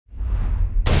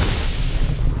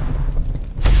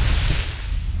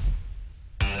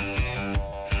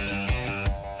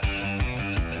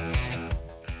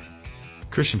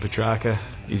Christian Petrarca,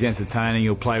 he's entertaining,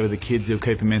 he'll play with the kids, he'll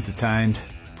keep them entertained.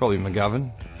 Probably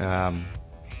McGovern.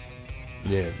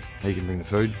 Yeah, he can bring the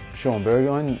food. Sean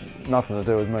Burgoyne, nothing to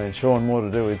do with me and Sean, more to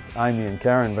do with Amy and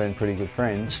Karen being pretty good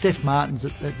friends. Steph Martin's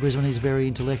at Brisbane, he's a very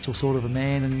intellectual sort of a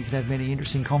man and you can have many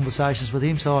interesting conversations with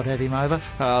him, so I'd have him over.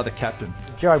 The captain.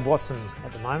 Joe Watson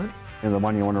at the moment. And the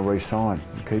one you want to re-sign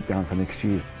and keep going for next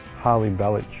year. Harley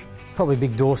Ballich. Probably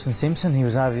Big Dawson Simpson, he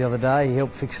was over the other day, he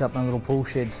helped fix up my little pool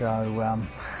shed, so...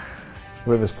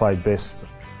 Whoever's played best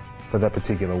for that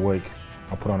particular week,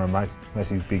 I'll put on a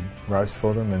massive big roast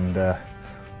for them and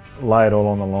lay it all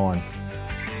on the line.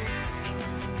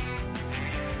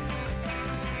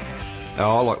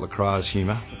 Oh, I like Lacra's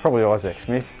humour. Probably Isaac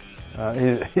Smith.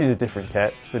 He's a different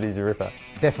cat, but he's a ripper.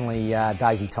 Definitely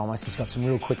Daisy Thomas, he's got some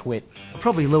real quick wit.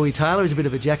 Probably Louis Taylor, he's a bit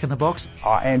of a jack-in-the-box.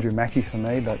 Andrew Mackie for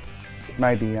me, but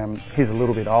maybe he's a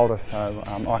little bit older, so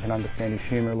I can understand his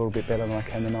humour a little bit better than I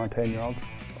can the 19-year-olds.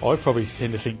 I probably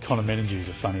tend to think Connor Meningew's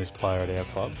the funniest player at our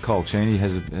club. Cole Cheney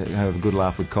has a good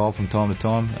laugh with Cole from time to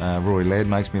time. Rory Laird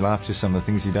makes me laugh, just some of the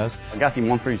things he does. Gussie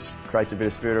Monfries creates a bit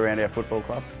of spirit around our football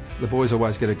club. The boys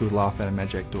always get a good laugh out of Matt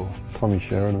Jack Door. Tommy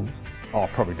Sheridan. Oh,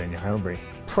 probably Daniel Halebury.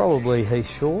 Probably Heath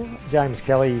Shaw. James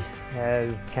Kelly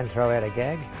can throw out a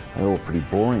gag. They're all pretty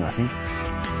boring, I think.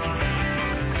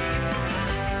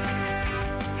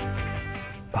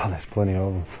 Oh, there's plenty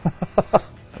of them.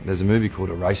 There's a movie called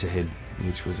Eraserhead,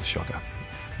 which was a shocker.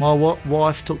 My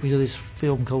wife took me to this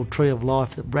film called Tree of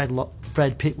Life that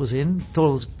Brad Pitt was in.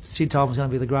 She told me it was going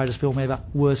to be the greatest film ever,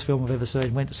 worst film I've ever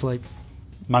seen, went to sleep.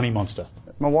 Money Monster.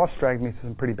 My wife's dragged me to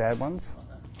some pretty bad ones.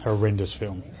 Horrendous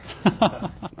film.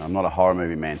 I'm not a horror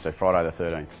movie man, so Friday the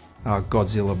 13th.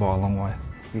 Godzilla by a long way.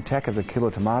 The Attack of the Killer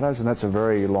Tomatoes, and that's a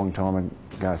very long time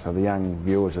ago, so the young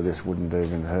viewers of this wouldn't have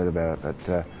even heard about it,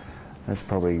 but that's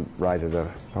probably rated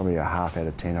probably a half out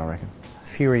of 10, I reckon.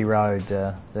 Fury Road,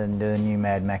 the new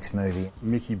Mad Max movie.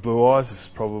 Mickey Blue Eyes is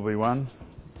probably one.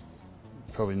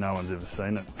 Probably no one's ever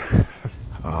seen it.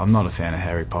 I'm not a fan of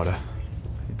Harry Potter.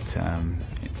 It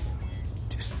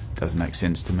just doesn't make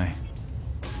sense to me.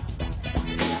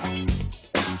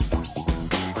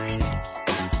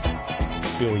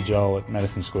 Billy Joel at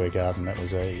Madison Square Garden, that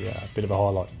was a bit of a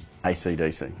highlight.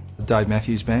 AC/DC. Dave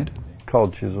Matthews Band.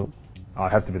 Cold Chisel.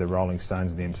 I'd have to be the Rolling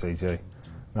Stones of the MCG.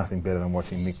 Nothing better than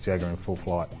watching Mick Jagger in full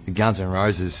flight. The Guns N'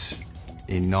 Roses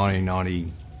in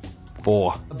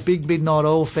 1994. A big Midnight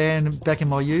Oil fan back in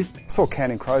my youth. I saw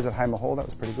Counting Crows at Hamer Hall, that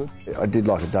was pretty good. I did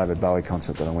like a David Bowie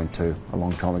concert that I went to a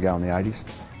long time ago in the 80s.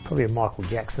 Probably a Michael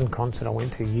Jackson concert I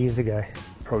went to years ago.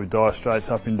 Probably Dire Straits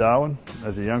up in Darwin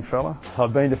as a young fella.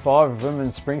 I've been to 5 of them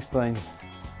and Springsteen,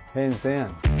 hands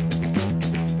down.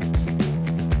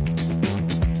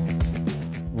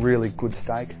 Really good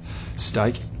steak.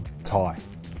 Steak. Thai.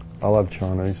 I love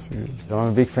Chinese food. I'm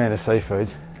a big fan of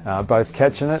seafood, both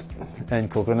catching it and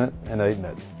cooking it and eating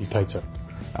it. Your pizza.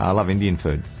 I love Indian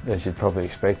food. As you'd probably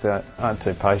expect that. I aren't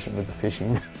too patient with the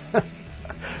fishing.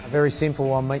 Very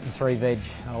simple, I'm meat and 3 veg.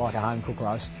 I like a home cooked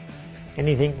roast.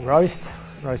 Anything roast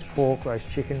pork,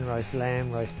 roast chicken, roast lamb,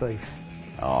 roast beef.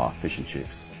 Fish and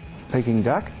chips. Peking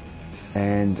duck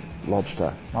and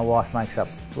lobster. My wife makes up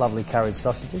lovely curried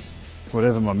sausages.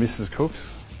 Whatever my missus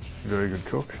cooks, very good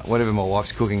cook. Whatever my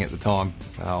wife's cooking at the time,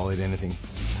 I'll eat anything.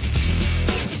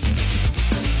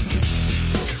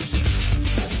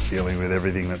 Dealing with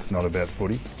everything that's not about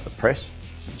footy. The press.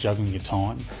 It's juggling your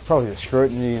time. Probably the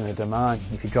scrutiny and the demand.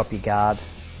 If you drop your guard,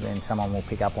 then someone will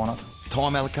pick up on it.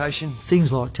 Time allocation.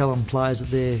 Things like telling players that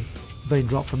they're being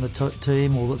dropped from the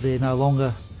team or that they're no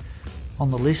longer on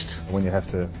the list. When you have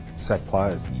to sack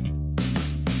players.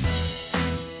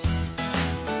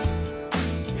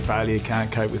 Failure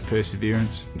can't cope with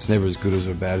perseverance. It's never as good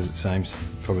or bad as it seems.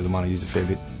 Probably the one I use a fair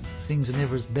bit. Things are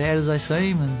never as bad as they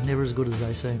seem and never as good as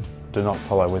they seem. Do not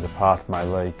follow where the path may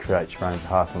lead, create your own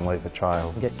path and leave a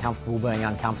trail. Get comfortable being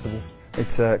uncomfortable.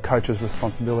 It's a coach's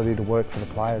responsibility to work for the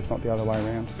players, not the other way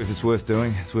around. If it's worth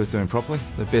doing properly.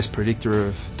 The best predictor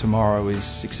of tomorrow is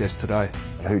success today.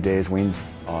 Who dares wins.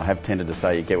 I have tended to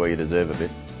say you get what you deserve a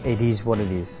bit. It is what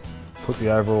it is. Put the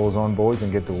overalls on, boys,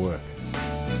 and get to work.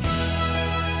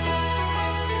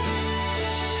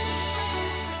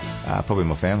 Probably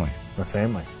my family. My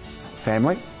family.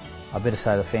 Family. I better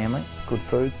say the family. Good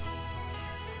food.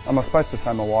 Am I supposed to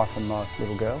say my wife and my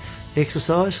little girl?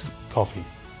 Exercise. Coffee.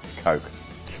 Coke.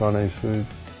 Chinese food.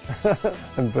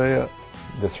 And beer.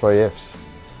 The 3 Fs.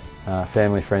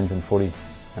 Family, friends and footy.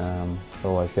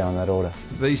 Always go in that order.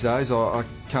 These days, I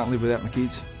can't live without my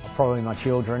kids. Probably my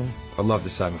children. I'd love to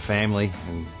say my family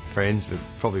and friends, but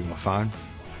probably my phone.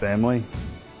 Family.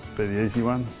 Be the easy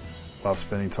one. Love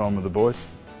spending time with the boys.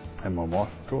 And my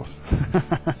wife, of course.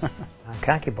 I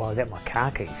can't get by without my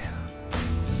car keys.